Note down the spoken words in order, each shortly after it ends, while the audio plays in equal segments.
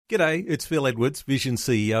G'day, it's Phil Edwards, Vision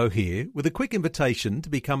CEO here, with a quick invitation to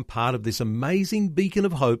become part of this amazing beacon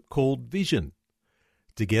of hope called Vision.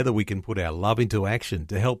 Together we can put our love into action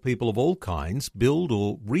to help people of all kinds build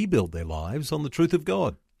or rebuild their lives on the truth of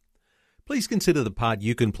God. Please consider the part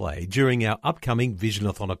you can play during our upcoming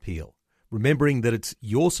Visionathon appeal, remembering that it's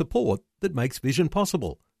your support that makes Vision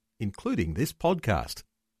possible, including this podcast.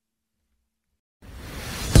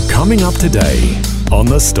 Coming up today on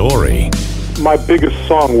The Story. My biggest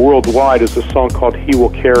song worldwide is a song called He Will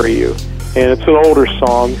Carry You. And it's an older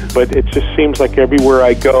song, but it just seems like everywhere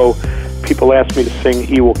I go, people ask me to sing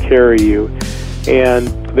He Will Carry You. And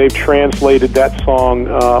they've translated that song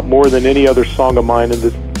more than any other song of mine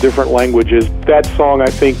into different languages. That song, I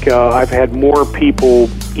think I've had more people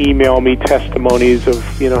email me testimonies of,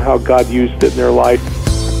 how God used it in their life.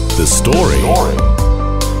 The Story.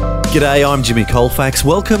 G'day, I'm Jimmy Colfax.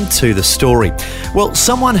 Welcome to The Story. Well,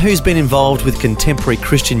 someone who's been involved with contemporary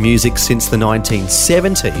Christian music since the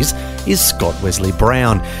 1970s is Scott Wesley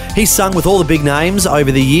Brown. He's sung with all the big names over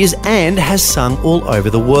the years and has sung all over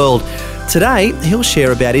the world. Today, he'll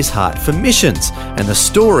share about his heart for missions and the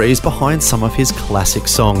stories behind some of his classic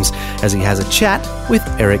songs as he has a chat with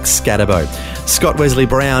Eric Scatterbo. Scott Wesley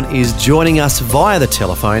Brown is joining us via the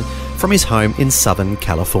telephone from his home in Southern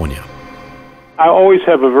California. I always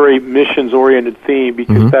have a very missions-oriented theme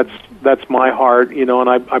because that's my heart, and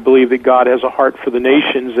I believe that God has a heart for the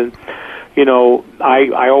nations, and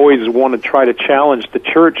I always want to try to challenge the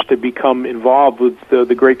church to become involved with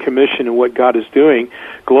the Great Commission and what God is doing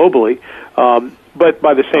globally. But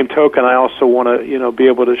by the same token, I also want to be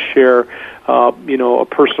able to share a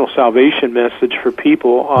personal salvation message for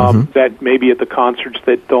people that may be at the concerts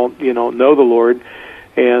that don't know the Lord,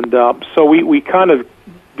 and so we kind of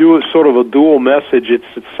do a sort of a dual message. It's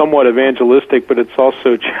somewhat evangelistic, but it's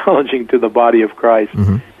also challenging to the body of Christ.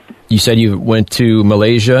 Mm-hmm. You said you went to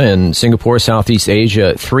Malaysia and Singapore, Southeast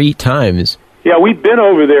Asia 3 times. Yeah, we've been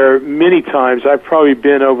over there many times. I've probably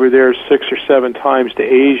been over there 6 or 7 times to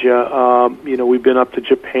Asia. We've been up to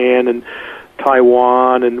Japan and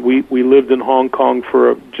Taiwan, and we lived in Hong Kong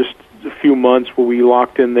for just a few months where we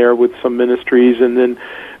locked in there with some ministries, and then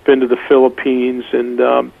been to the Philippines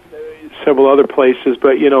and several other places,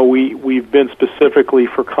 but we've been specifically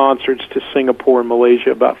for concerts to Singapore and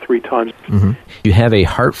Malaysia about 3 times. Mm-hmm. You have a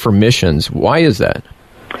heart for missions. Why is that?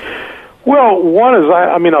 Well, one is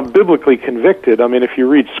I'm biblically convicted. If you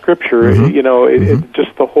read Scripture,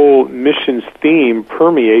 just the whole missions theme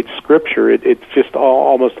permeates Scripture. It's just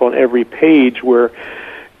almost on every page where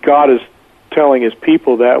God is telling His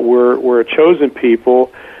people that we're a chosen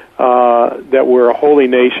people. That we're a holy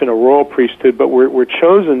nation, a royal priesthood, but we're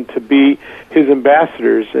chosen to be His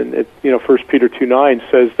ambassadors. And 1 Peter 2:9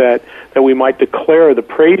 says that we might declare the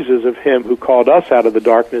praises of Him who called us out of the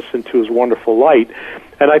darkness into His wonderful light.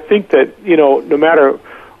 And I think that no matter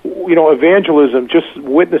evangelism, just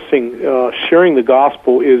witnessing, sharing the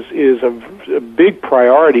gospel is a big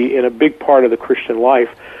priority and a big part of the Christian life.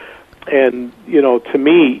 And to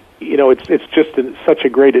me, it's just such a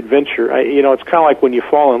great adventure. It's kind of like when you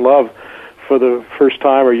fall in love for the first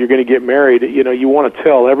time, or you're going to get married. You want to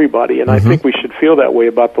tell everybody, and I think we should feel that way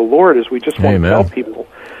about the Lord, as we just want to tell people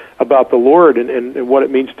about the Lord and what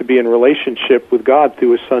it means to be in relationship with God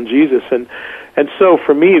through His Son Jesus. And so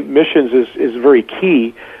for me, missions is very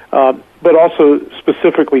key. But also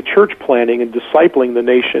specifically church planting and discipling the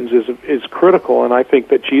nations is critical, and I think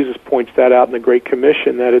that Jesus points that out in the Great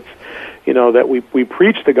Commission, that it's that we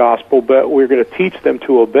preach the gospel, but we're going to teach them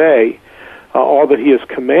to obey all that He has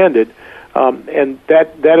commanded, and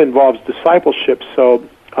that involves discipleship. So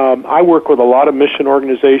I work with a lot of mission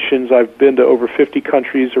organizations. I've been to over 50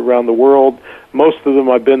 countries around the world. Most of them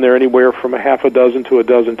I've been there anywhere from a half a dozen to a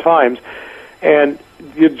dozen times, and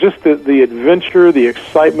just the adventure, the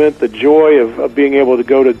excitement, the joy of being able to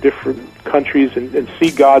go to different countries and see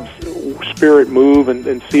God's Spirit move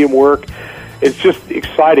and see Him work. It's just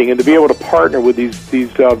exciting, and to be able to partner with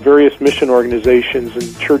these various mission organizations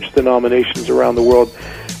and church denominations around the world,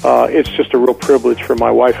 it's just a real privilege for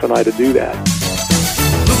my wife and I to do that.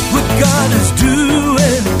 Look what God is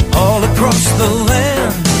doing all across the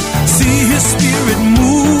land. See His Spirit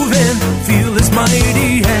moving, feel His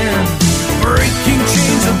mighty hand, breaking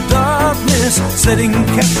chains of darkness, setting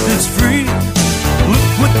captives free. Look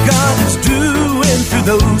what God is doing through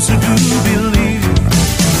those who do believe.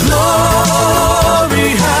 Glory,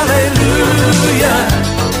 hallelujah.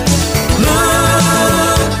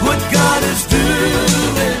 Look what God is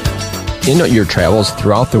doing. In your travels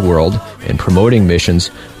throughout the world and promoting missions,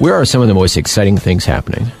 where are some of the most exciting things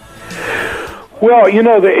happening? Well,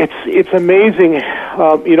 it's amazing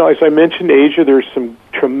As I mentioned, Asia, there's some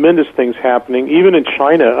tremendous things happening. Even in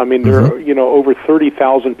China, I mean, there are, over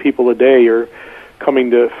 30,000 people a day are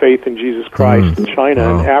coming to faith in Jesus Christ in China.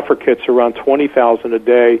 Wow. In Africa, it's around 20,000 a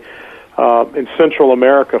day. In Central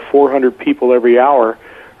America, 400 people every hour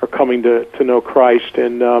are coming to know Christ.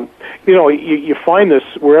 And, you find this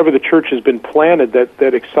wherever the church has been planted,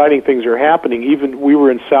 that exciting things are happening. Even we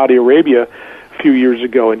were in Saudi Arabia a few years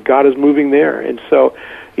ago, and God is moving there. And so,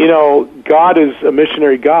 God is a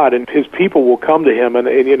missionary God, and His people will come to Him. And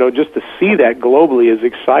just to see that globally is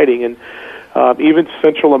exciting. And even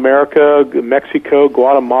Central America, Mexico,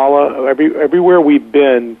 Guatemala, everywhere we've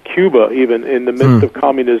been, Cuba, even in the midst of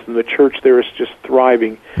communism, the church there is just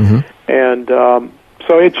thriving. And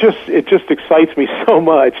so it just excites me so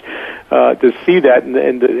much to see that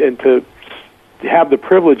and to have the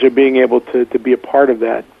privilege of being able to be a part of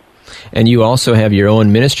that. And you also have your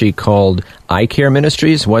own ministry called I Care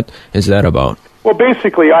Ministries. What is that about? Well,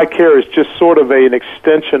 basically, I Care is just sort of an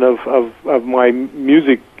extension of my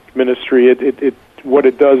music ministry. What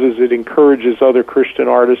it does is it encourages other Christian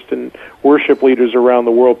artists and worship leaders around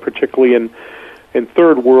the world, particularly in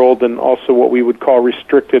third world and also what we would call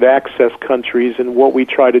restricted access countries. And what we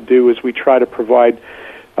try to do is we try to provide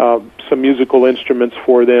some musical instruments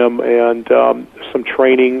for them and some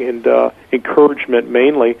training and encouragement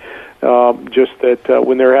mainly, just that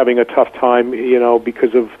when they're having a tough time,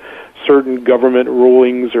 because of certain government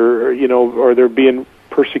rulings or they're being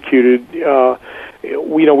persecuted,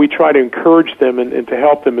 we try to encourage them and to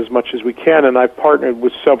help them as much as we can. And I've partnered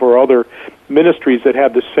with several other ministries that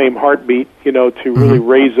have the same heartbeat, to really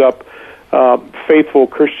raise up faithful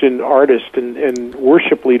Christian artists and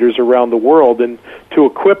worship leaders around the world, and to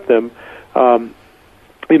equip them,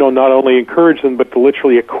 not only encourage them, but to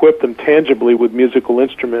literally equip them tangibly with musical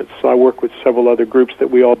instruments. So I work with several other groups that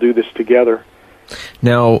we all do this together.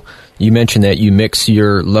 Now, you mentioned that you mix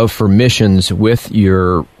your love for missions with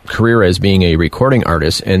your career as being a recording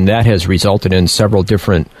artist, and that has resulted in several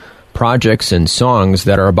different projects and songs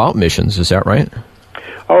that are about missions. Is that right?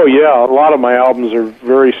 Oh, yeah. A lot of my albums are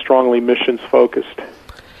very strongly missions-focused.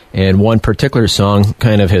 And one particular song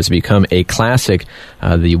kind of has become a classic,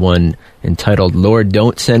 the one entitled, Lord,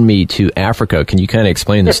 Don't Send Me to Africa. Can you kind of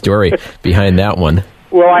explain the story behind that one?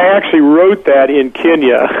 Well, I actually wrote that in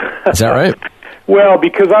Kenya. Is that right? Well,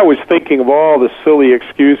 because I was thinking of all the silly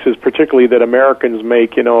excuses, particularly that Americans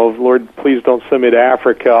make, of, Lord, please don't send me to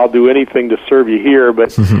Africa. I'll do anything to serve you here,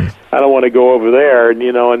 but I don't want to go over there.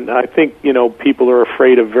 And I think, people are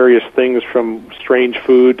afraid of various things, from strange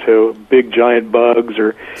food to big giant bugs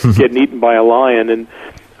or getting eaten by a lion. And,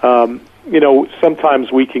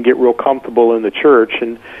 sometimes we can get real comfortable in the church.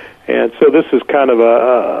 And so this is kind of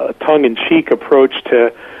a tongue-in-cheek approach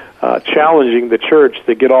to challenging the church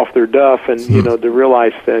to get off their duff and to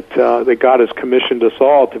realize that God has commissioned us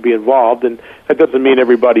all to be involved. And that doesn't mean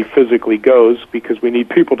everybody physically goes, because we need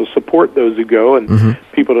people to support those who go and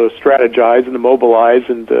people to strategize and to mobilize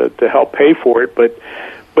and to help pay for it. But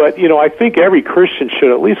I think every Christian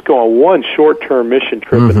should at least go on one short-term mission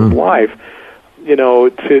trip in his life,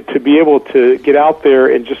 to be able to get out there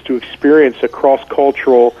and just to experience a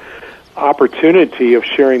cross-cultural opportunity of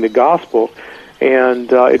sharing the gospel.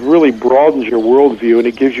 And it really broadens your worldview, and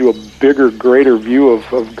it gives you a bigger, greater view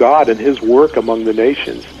of God and His work among the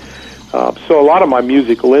nations. So a lot of my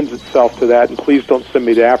music lends itself to that, and Please Don't Send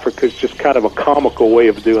Me to Africa is just kind of a comical way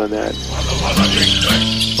of doing that.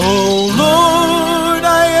 Oh Lord,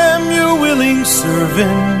 I am your willing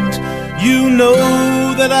servant. You know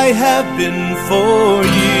that I have been for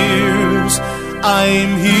years.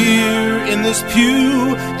 I'm here in this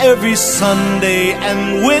pew every Sunday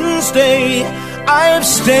and Wednesday. I've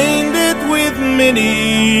stained it with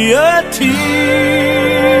many a tear.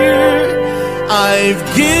 I've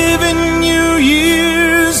given you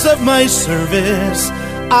years of my service.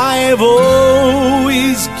 I've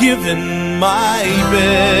always given my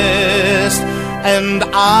best. And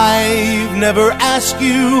I've never asked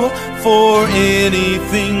you for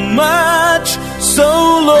anything much. So,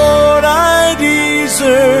 Lord, I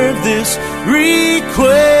deserve this request.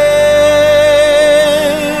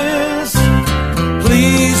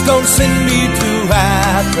 Please don't send me to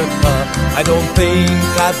Africa. I don't think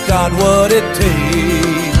I've got what it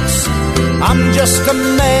takes. I'm just a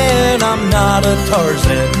man, I'm not a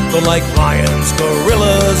Tarzan. Though like lions,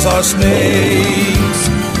 gorillas, or snakes.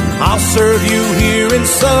 I'll serve you here in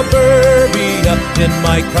suburbia in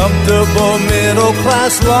my comfortable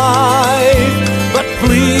middle-class life. But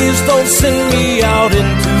please don't send me out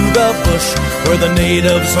into the bush where the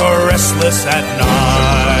natives are restless at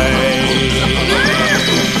night.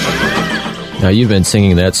 Now, you've been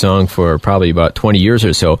singing that song for probably about 20 years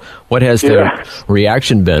or so. What has the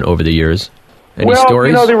reaction been over the years? Any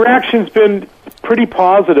stories? The reaction's been pretty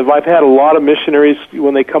positive. I've had a lot of missionaries,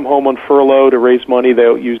 when they come home on furlough to raise money,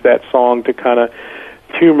 they'll use that song to kind of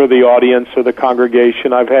humor the audience or the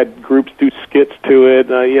congregation. I've had groups do skits to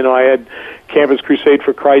it. I had Campus Crusade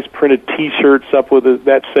for Christ printed T-shirts up with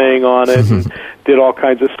that saying on it, and did all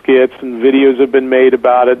kinds of skits, and videos have been made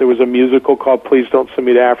about it. There was a musical called Please Don't Send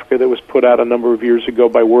Me to Africa that was put out a number of years ago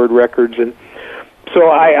by Word Records, and so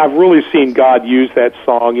I've really seen God use that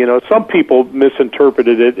song. Some people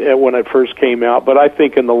misinterpreted it when it first came out, but I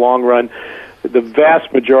think in the long run, the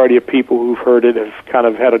vast majority of people who've heard it have kind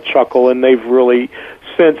of had a chuckle, and they've really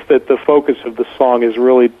sensed that the focus of the song is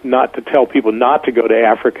really not to tell people not to go to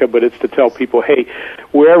Africa, but it's to tell people, hey,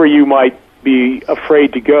 wherever you might be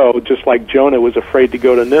afraid to go, just like Jonah was afraid to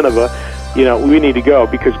go to Nineveh, we need to go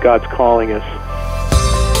because God's calling us.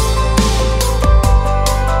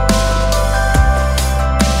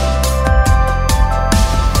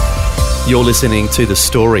 You're listening to The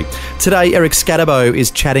Story. Today, Eric Scatterbo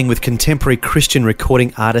is chatting with contemporary Christian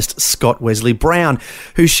recording artist Scott Wesley Brown,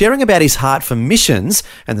 who's sharing about his heart for missions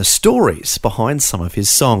and the stories behind some of his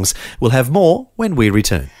songs. We'll have more when we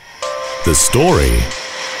return. The Story.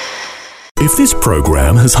 If this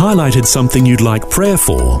program has highlighted something you'd like prayer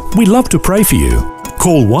for, we'd love to pray for you.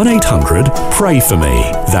 Call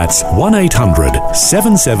 1-800-PRAY-FOR-ME. That's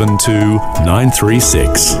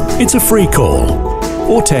 1-800-772-936. It's a free call.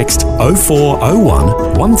 Or text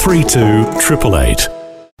 0401 132 888.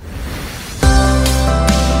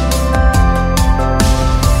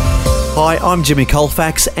 Hi, I'm Jimmy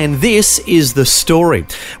Colfax, and this is The Story.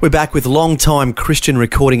 We're back with longtime Christian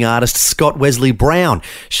recording artist Scott Wesley Brown,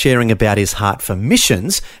 sharing about his heart for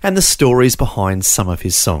missions and the stories behind some of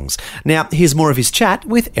his songs. Now, here's more of his chat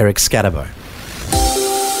with Eric Scatterbo.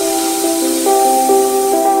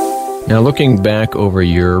 Now, looking back over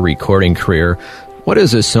your recording career, what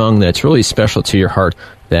is a song that's really special to your heart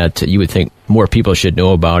that you would think more people should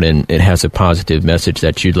know about, and it has a positive message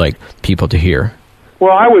that you'd like people to hear?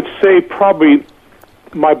 Well, I would say probably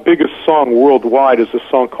my biggest song worldwide is a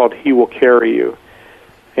song called He Will Carry You.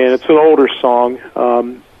 And it's an older song.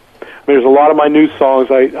 There's a lot of my new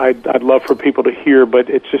songs I'd love for people to hear,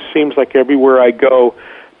 but it just seems like everywhere I go,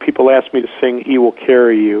 people ask me to sing He Will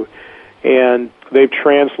Carry You. And they've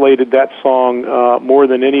translated that song more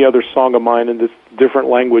than any other song of mine into different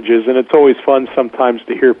languages, and it's always fun sometimes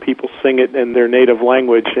to hear people sing it in their native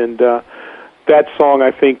language. And that song,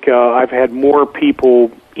 I think I've had more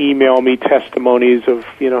people email me testimonies of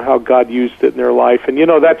how God used it in their life, and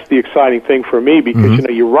that's the exciting thing for me because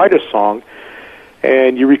you write a song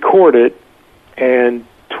and you record it, and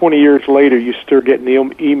 20 years later you start getting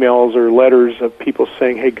emails or letters of people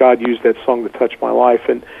saying, "Hey, God used that song to touch my life,"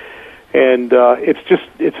 and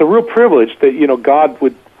it's a real privilege that God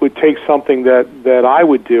would take something that I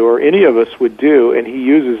would do or any of us would do, and He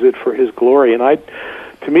uses it for His glory. And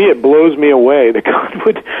to me, it blows me away that God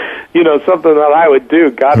would, something that I would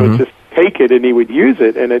do, God would just take it and He would use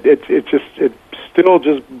it, and it still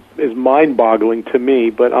just is mind-boggling to me.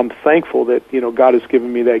 But I'm thankful that God has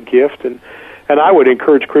given me that gift, and I would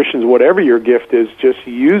encourage Christians, whatever your gift is, just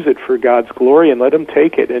use it for God's glory and let Him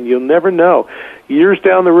take it. And you'll never know. Years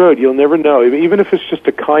down the road, you'll never know. Even if it's just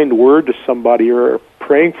a kind word to somebody or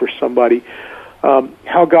praying for somebody,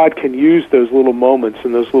 how God can use those little moments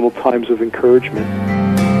and those little times of encouragement.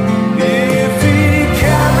 If He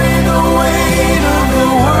carried the weight of the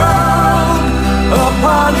world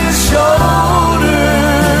upon His shoulders,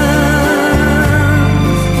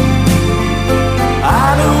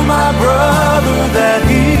 I know my brother that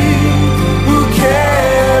He will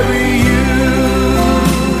carry you.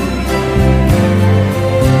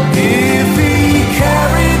 If He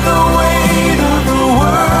carried the weight of the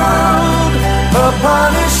world upon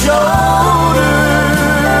His shoulders,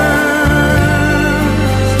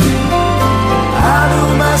 I know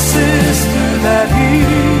my sister that He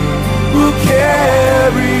will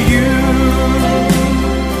carry you.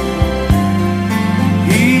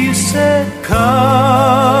 He said,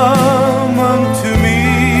 "Come unto me,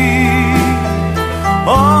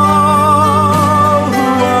 all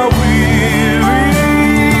who are weary,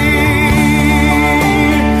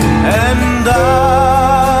 and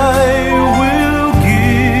I will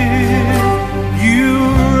give you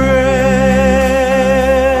rest."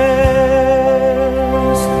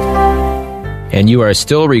 And you are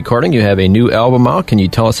still recording. You have a new album out. Can you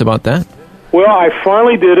tell us about that? Well, I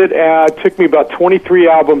finally did it. It took me about 23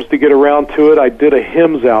 albums to get around to it. I did a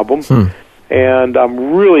hymns album, and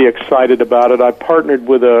I'm really excited about it. I partnered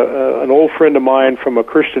with an old friend of mine from a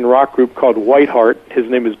Christian rock group called Whiteheart. His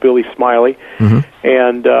name is Billy Smiley,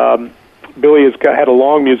 and Billy has had a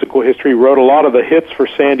long musical history. He wrote a lot of the hits for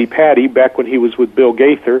Sandy Patty back when he was with Bill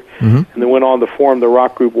Gaither, and then went on to form the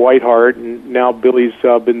rock group Whiteheart, and now Billy's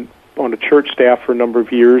been on a church staff for a number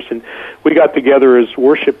of years, and we got together as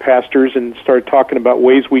worship pastors and started talking about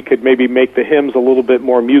ways we could maybe make the hymns a little bit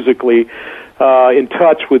more musically in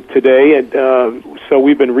touch with today, and so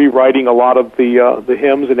we've been rewriting a lot of the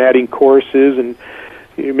hymns and adding choruses and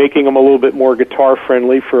making them a little bit more guitar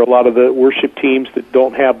friendly for a lot of the worship teams that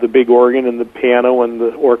don't have the big organ and the piano and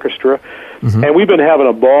the orchestra. And we've been having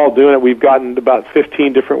a ball doing it. We've gotten about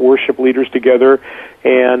 15 different worship leaders together,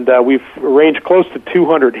 and we've arranged close to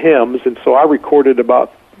 200 hymns, and so I recorded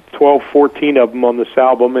about 12, 14 of them on this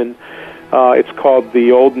album, and it's called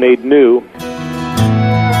The Old Made New.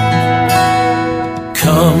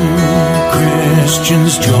 Come,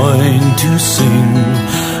 Christians, join to sing,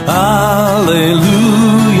 Alleluia,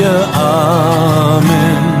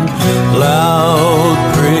 Amen. Loud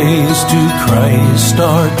praise to Christ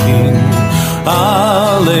our King,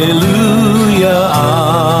 Alleluia,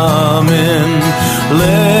 Amen.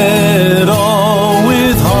 Let all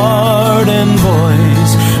with heart and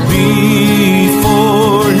voice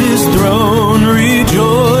before His throne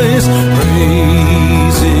rejoice.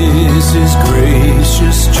 Praises His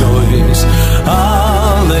gracious choice,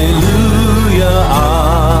 Alleluia,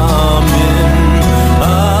 Amen.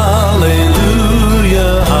 Alleluia,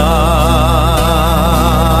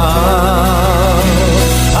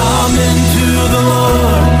 Amen to the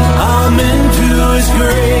Lord, Amen to His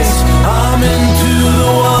grace, Amen to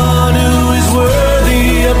the one who is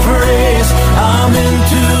worthy of praise, Amen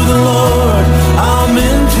to the Lord,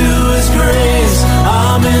 Amen to His grace,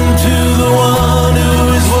 Amen to the one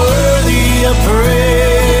who is worthy of praise.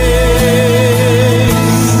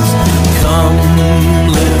 Come,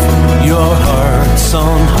 lift your hearts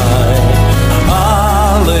on high,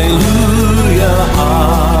 Alleluia,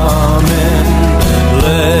 Amen.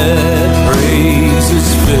 Let praises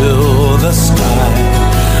fill the sky,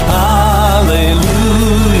 Alleluia,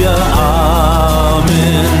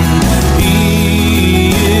 Amen.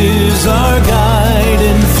 He is our guide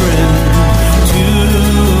and friend. To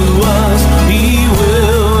us He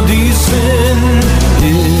will descend.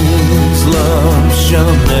 His love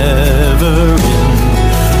shall never end.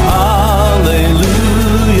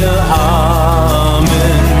 Alleluia,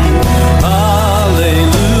 Amen. Alleluia,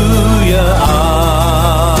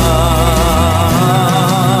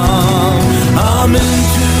 Amen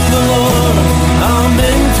to the Lord,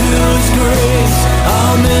 Amen to His grace,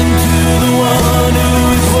 Amen to the one who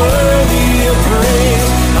is worthy of praise,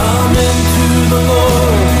 Amen to the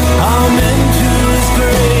Lord, Amen to His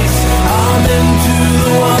grace, Amen to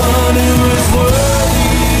the one who is worthy.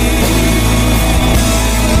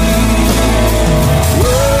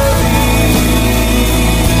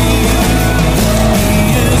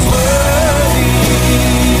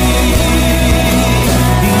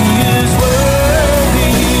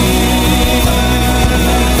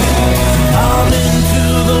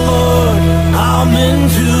 Amen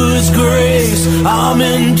to His grace,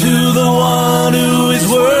 Amen to the one who is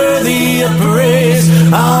worthy of praise,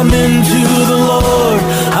 Amen to the Lord,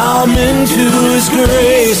 Amen to His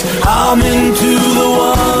grace, Amen to the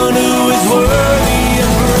one who is worthy of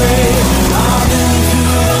praise, Amen to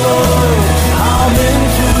the Lord, Amen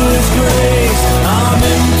to His grace,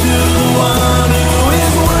 Amen to the one who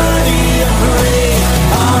is worthy of praise,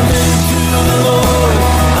 Amen to the Lord,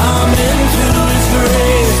 Amen to His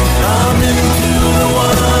grace, Amen to the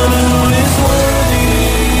one who is worthy.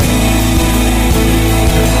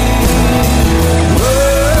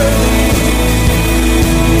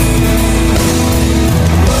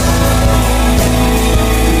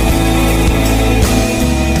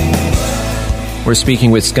 We're speaking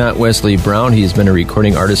with Scott Wesley Brown. He's been a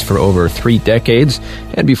recording artist for over 3 decades.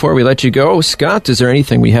 And before we let you go, Scott, is there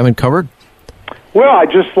anything we haven't covered? Well,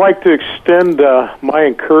 I'd just like to extend my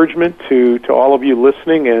encouragement to all of you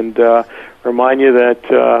listening and remind you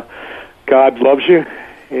that God loves you,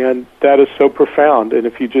 and that is so profound. And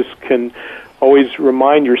if you just can always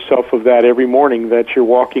remind yourself of that every morning, that you're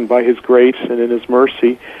walking by His grace and in His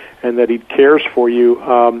mercy, and that He cares for you.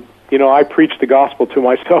 I preach the gospel to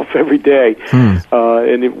myself every day,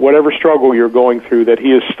 and in whatever struggle you're going through, that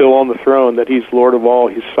He is still on the throne, that He's Lord of all,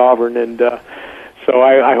 He's sovereign, and so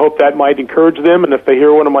I hope that might encourage them, and if they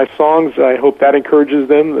hear one of my songs, I hope that encourages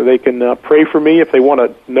them. They can pray for me. If they want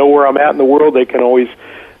to know where I'm at in the world, they can always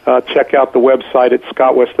check out the website at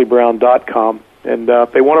scottwesleybrown.com. And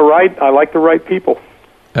if they want to write, I like to write people.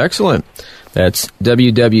 Excellent. That's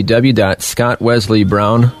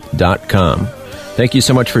www.scottwesleybrown.com. Thank you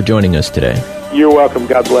so much for joining us today. You're welcome.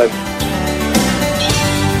 God bless.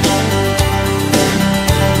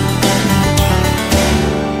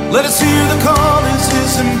 Let us hear the call as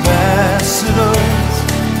his ambassadors.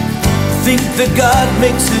 Think that God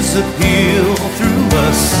makes his appeal through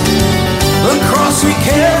us. The cross we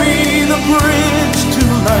carry, the bridge to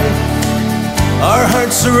life. Our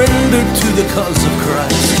hearts surrendered to the cause of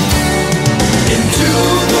Christ. Into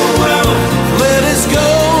the world, let us go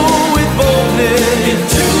with boldness.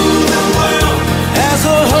 Into the world, as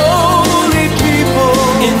a holy people.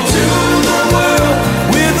 Into the world,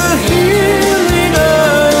 with the healing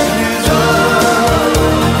of his love.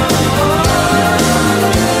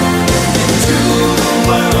 Into the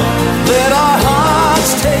world, let our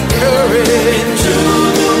hearts take courage. Into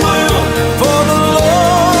the world, for the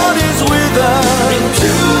Lord is with us.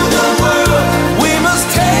 Into the world, we must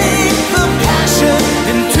take the passion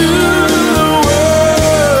into the world.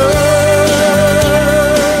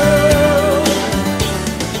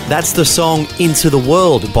 That's the song Into the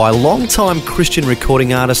World by longtime Christian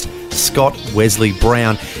recording artist Scott Wesley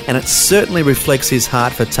Brown, and it certainly reflects his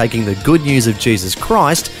heart for taking the good news of Jesus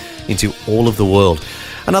Christ into all of the world.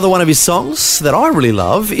 Another one of his songs that I really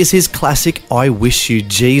love is his classic I Wish You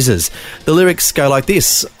Jesus. The lyrics go like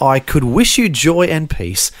this: I could wish you joy and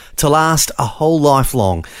peace to last a whole life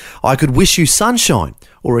long. I could wish you sunshine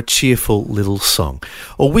or a cheerful little song,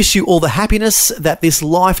 or wish you all the happiness that this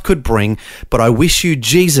life could bring, but I wish you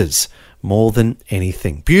Jesus more than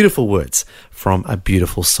anything. Beautiful words from a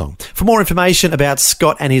beautiful song. For more information about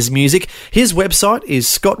Scott and his music, his website is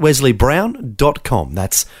scottwesleybrown.com.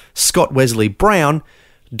 That's scottwesleybrown.com.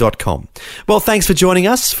 Well, thanks for joining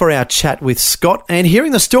us for our chat with Scott and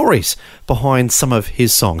hearing the stories behind some of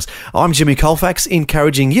his songs. I'm Jimmy Colfax,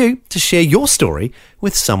 encouraging you to share your story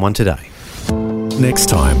with someone today. Next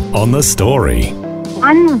time on The Story.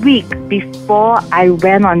 1 week before I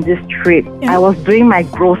went on this trip, I was doing my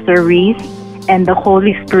groceries and the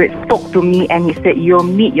Holy Spirit spoke to me and he said, you'll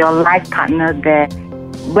meet your life partner there.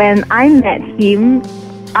 When I met him,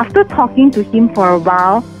 after talking to him for a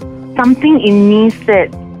while, something in me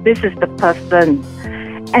said, this is the person.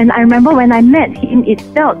 And I remember when I met him, it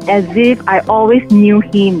felt as if I always knew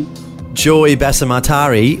him. Joy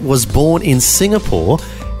Basamatari was born in Singapore,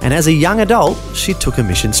 and as a young adult, she took a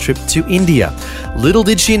missions trip to India. Little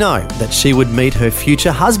did she know that she would meet her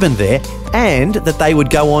future husband there and that they would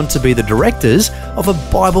go on to be the directors of a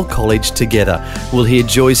Bible college together. We'll hear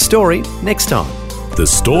Joy's story next time. The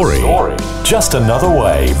Story. Just another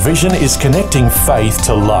way Vision is connecting faith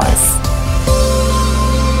to life.